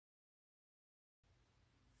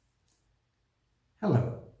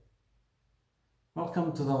Hello,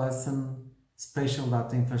 welcome to the lesson Spatial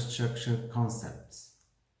Data Infrastructure Concepts.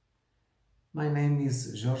 My name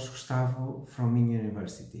is Jorge Gustavo from Minho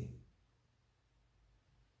University.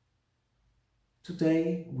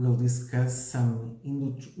 Today we'll discuss some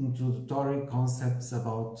introductory concepts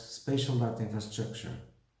about spatial data infrastructure.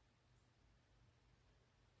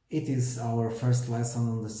 It is our first lesson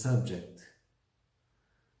on the subject.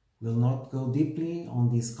 We'll not go deeply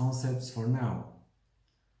on these concepts for now.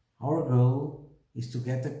 Our goal is to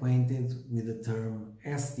get acquainted with the term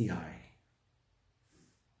SDI.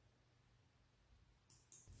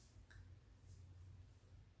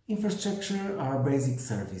 Infrastructure are basic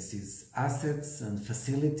services, assets and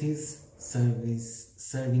facilities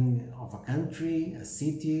serving of a country, a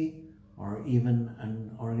city, or even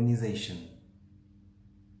an organization.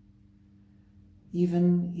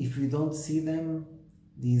 Even if we don't see them,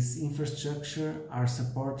 these infrastructure are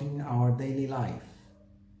supporting our daily life.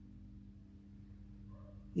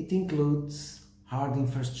 It includes hard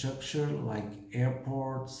infrastructure like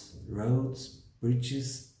airports, roads,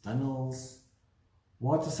 bridges, tunnels,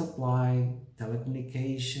 water supply,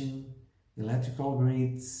 telecommunication, electrical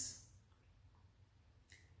grids.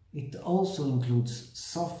 It also includes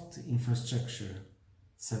soft infrastructure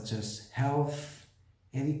such as health,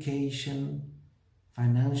 education,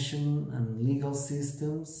 financial and legal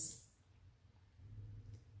systems.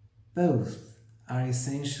 Both are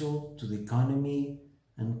essential to the economy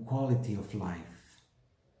and quality of life.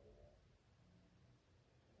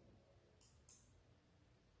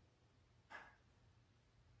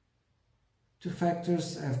 Two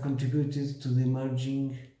factors have contributed to the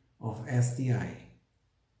emerging of SDI.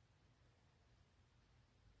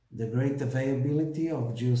 The great availability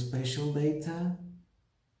of geospatial data,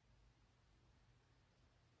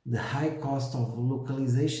 the high cost of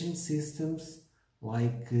localization systems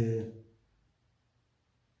like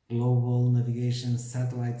global navigation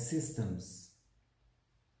satellite systems.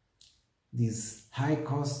 These high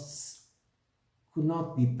costs could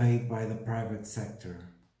not be paid by the private sector.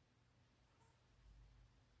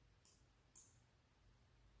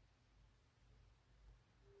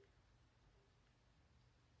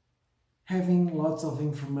 Having lots of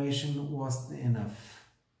information wasn't enough.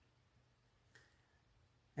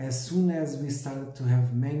 As soon as we started to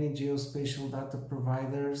have many geospatial data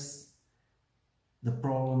providers, the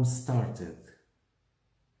problem started.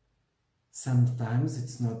 Sometimes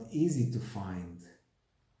it's not easy to find,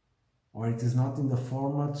 or it is not in the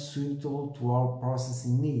format suitable to our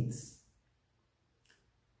processing needs,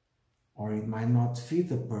 or it might not fit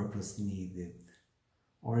the purpose needed,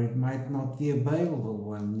 or it might not be available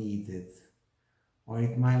when needed, or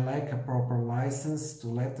it might lack a proper license to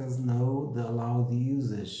let us know the allowed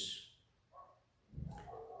usage.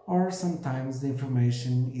 Or sometimes the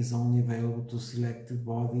information is only available to selected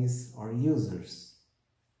bodies or users.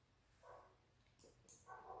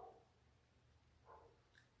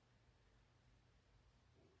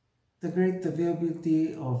 The great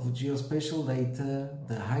availability of geospatial data,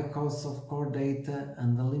 the high costs of core data,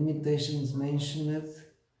 and the limitations mentioned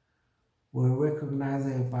were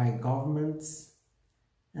recognized by governments,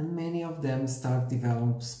 and many of them started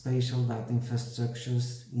developing spatial data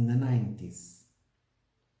infrastructures in the 90s.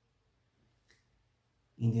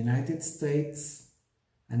 In the United States,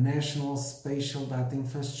 a national spatial data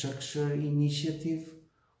infrastructure initiative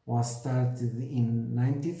was started in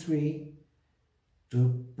 1993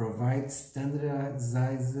 to provide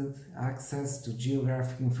standardized access to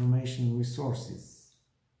geographic information resources.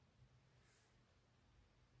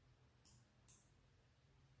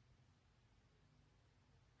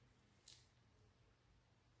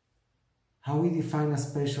 How we define a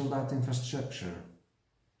spatial data infrastructure?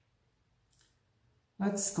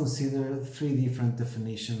 Let's consider three different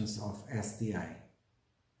definitions of SDI.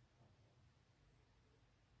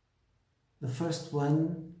 The first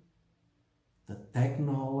one, the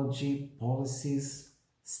technology, policies,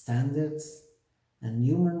 standards, and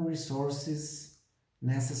human resources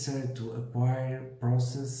necessary to acquire,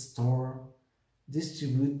 process, store,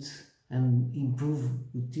 distribute, and improve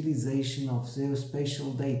utilization of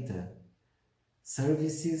geospatial data,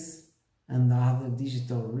 services, and other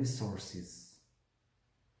digital resources.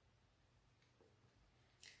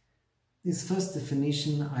 This first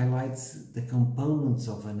definition highlights the components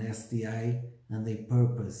of an SDI and their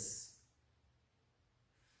purpose.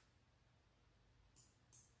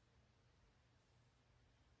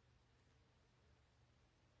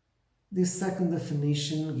 This second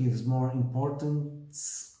definition gives more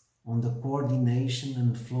importance on the coordination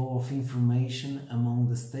and flow of information among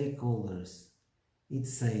the stakeholders. It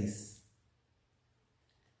says,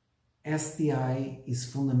 SDI is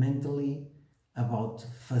fundamentally about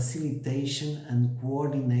facilitation and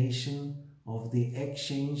coordination of the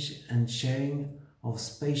exchange and sharing of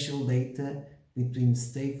spatial data between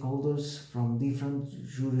stakeholders from different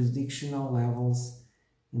jurisdictional levels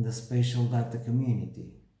in the spatial data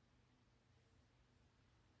community.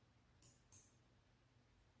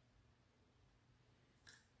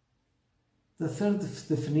 The third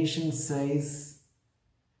definition says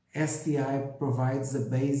SDI provides a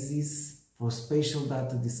basis for spatial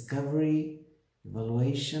data discovery,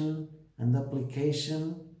 evaluation, and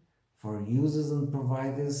application for users and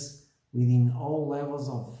providers within all levels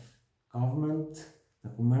of government, the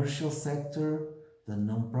commercial sector, the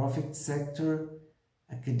non-profit sector,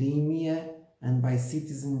 academia, and by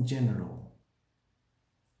citizens in general.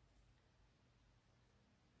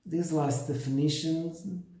 This last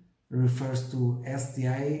definition refers to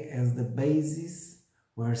SDI as the basis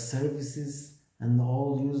where services and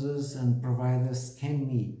all users and providers can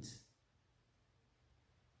meet.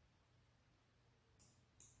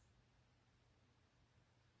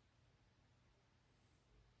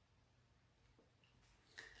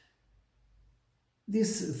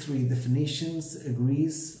 These three definitions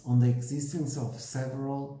agrees on the existence of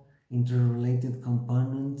several interrelated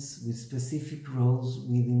components with specific roles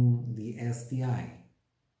within the SDI.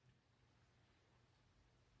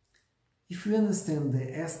 If we understand the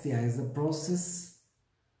SDI as a process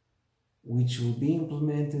which will be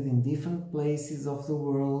implemented in different places of the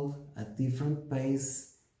world at different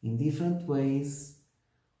pace, in different ways,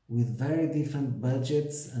 with very different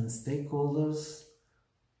budgets and stakeholders,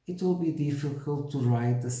 it will be difficult to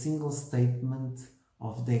write a single statement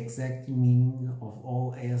of the exact meaning of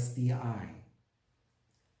all SDI.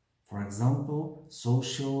 For example,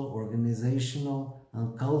 social, organizational,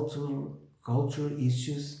 and cultural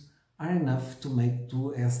issues are enough to make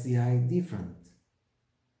two SDI different.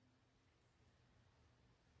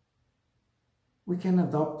 We can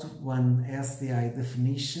adopt one SDI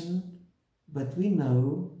definition, but we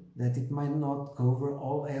know that it might not cover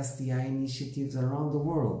all SDI initiatives around the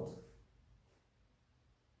world.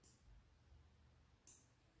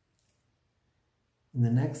 In the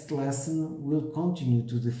next lesson, we'll continue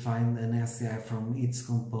to define an SDI from its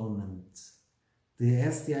components. The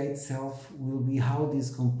SDI itself will be how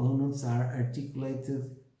these components are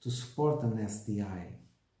articulated to support an SDI.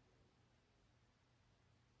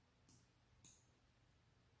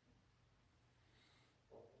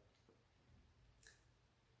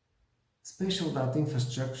 Spatial data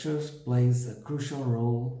infrastructure plays a crucial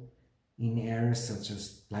role in areas such as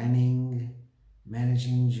planning,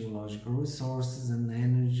 managing geological resources and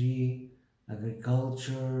energy,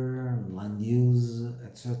 agriculture, land use,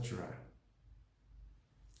 etc.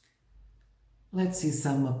 Let's see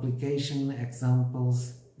some application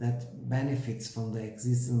examples that benefits from the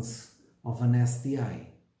existence of an SDI.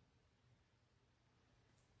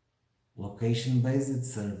 Location-based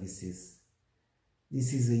services.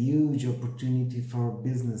 This is a huge opportunity for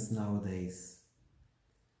business nowadays.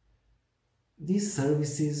 These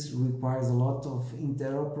services requires a lot of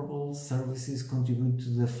interoperable services contribute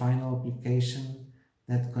to the final application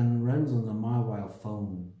that can run on a mobile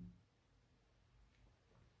phone.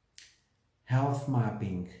 Health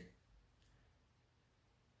mapping.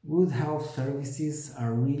 Good health services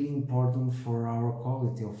are really important for our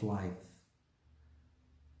quality of life.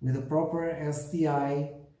 With a proper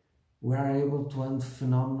SDI, we are able to end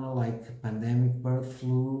phenomena like pandemic bird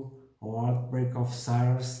flu or outbreak of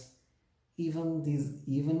SARS, even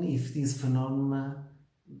if these phenomena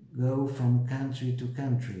go from country to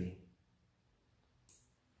country.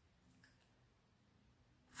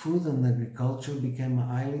 Food and agriculture became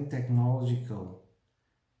highly technological,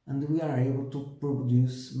 and we are able to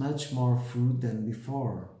produce much more food than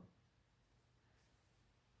before.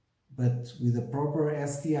 But with a proper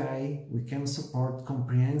SDI, we can support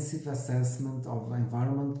comprehensive assessment of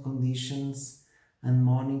environment conditions and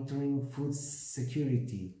monitoring food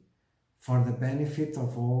security for the benefit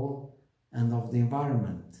of all and of the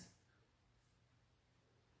environment.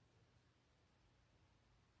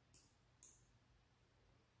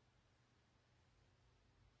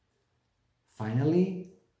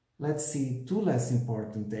 Finally, let's see two less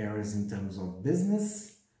important areas in terms of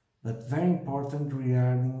business, but very important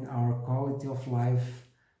regarding our quality of life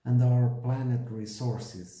and our planet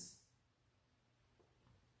resources.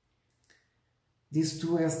 These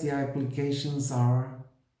two SDI applications are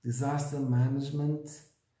disaster management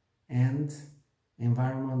and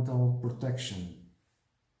environmental protection.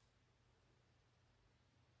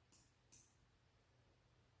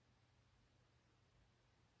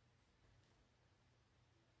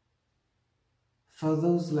 For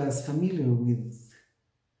those less familiar with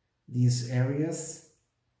these areas,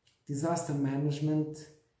 disaster management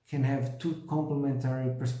can have two complementary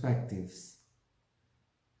perspectives.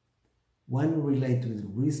 One relates with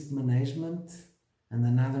risk management and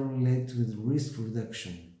another relates with risk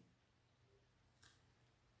reduction.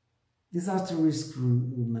 Disaster risk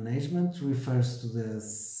management refers to the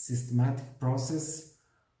systematic process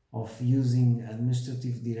of using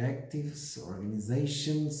administrative directives,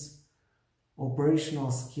 organizations,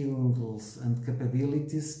 operational skills and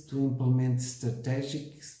capabilities to implement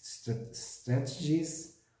strategies,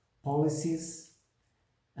 policies,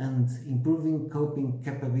 and improving coping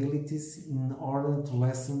capabilities in order to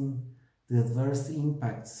lessen the adverse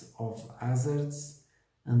impacts of hazards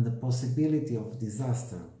and the possibility of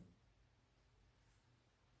disaster.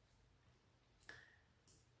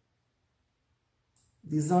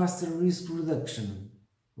 Disaster risk reduction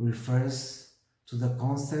refers to the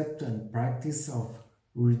concept and practice of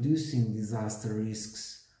reducing disaster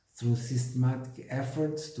risks through systematic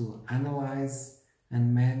efforts to analyze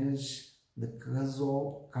and manage the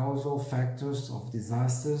causal factors of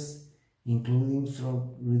disasters, including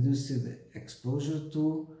through reduced exposure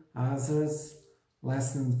to hazards,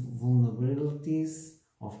 lessened vulnerabilities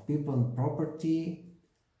of people and property,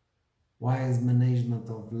 wise management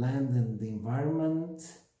of land and the environment,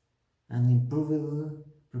 and improved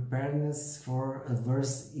preparedness for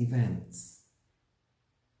adverse events.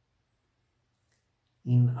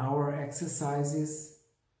 In our exercises,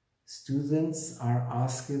 students are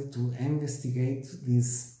asked to investigate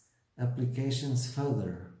these applications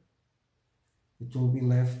further. It will be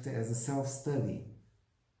left as a self-study.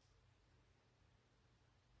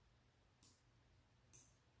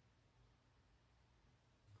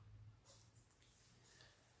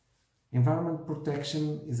 Environment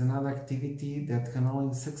protection is another activity that can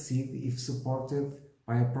only succeed if supported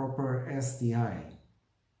by a proper SDI.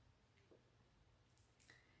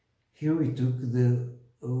 Here we took the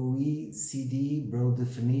OECD broad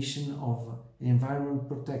definition of environment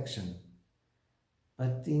protection,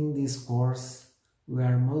 but in this course we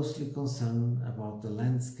are mostly concerned about the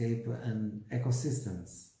landscape and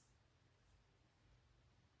ecosystems.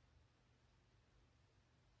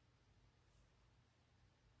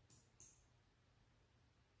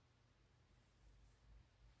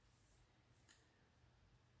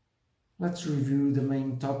 Let's review the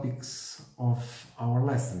main topics of our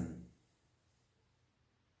lesson.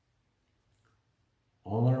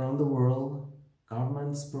 All around the world,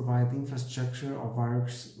 governments provide infrastructure of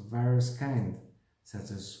various kinds,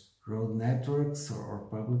 such as road networks or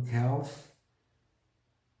public health,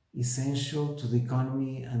 essential to the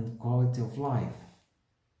economy and quality of life.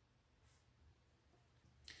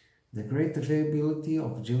 The great availability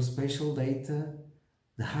of geospatial data,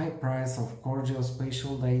 the high price of core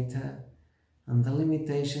geospatial data, and the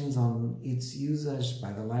limitations on its usage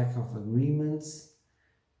by the lack of agreements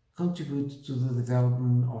contribute to the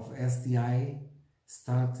development of SDI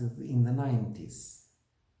started in the 90s.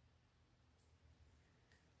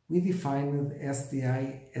 We defined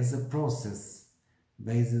SDI as a process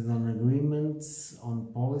based on agreements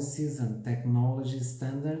on policies and technology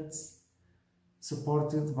standards,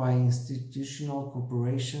 supported by institutional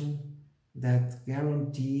cooperation that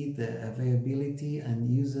guarantee the availability and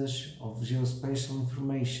usage of geospatial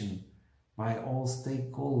information by all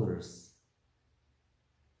stakeholders.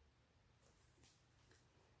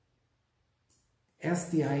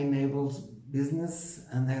 SDI enables business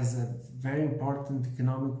and has a very important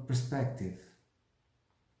economic perspective.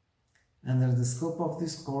 Under the scope of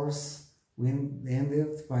this course, we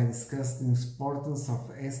ended by discussing the importance of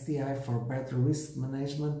SDI for better risk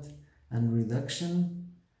management and reduction,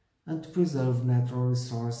 and to preserve natural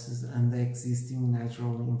resources and the existing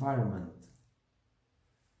natural environment.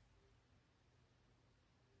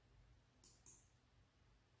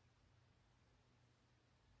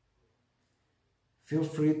 Feel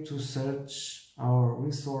free to search our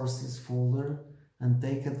resources folder and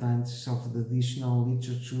take advantage of the additional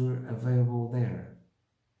literature available there.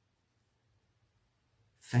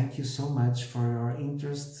 Thank you so much for your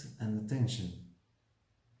interest and attention.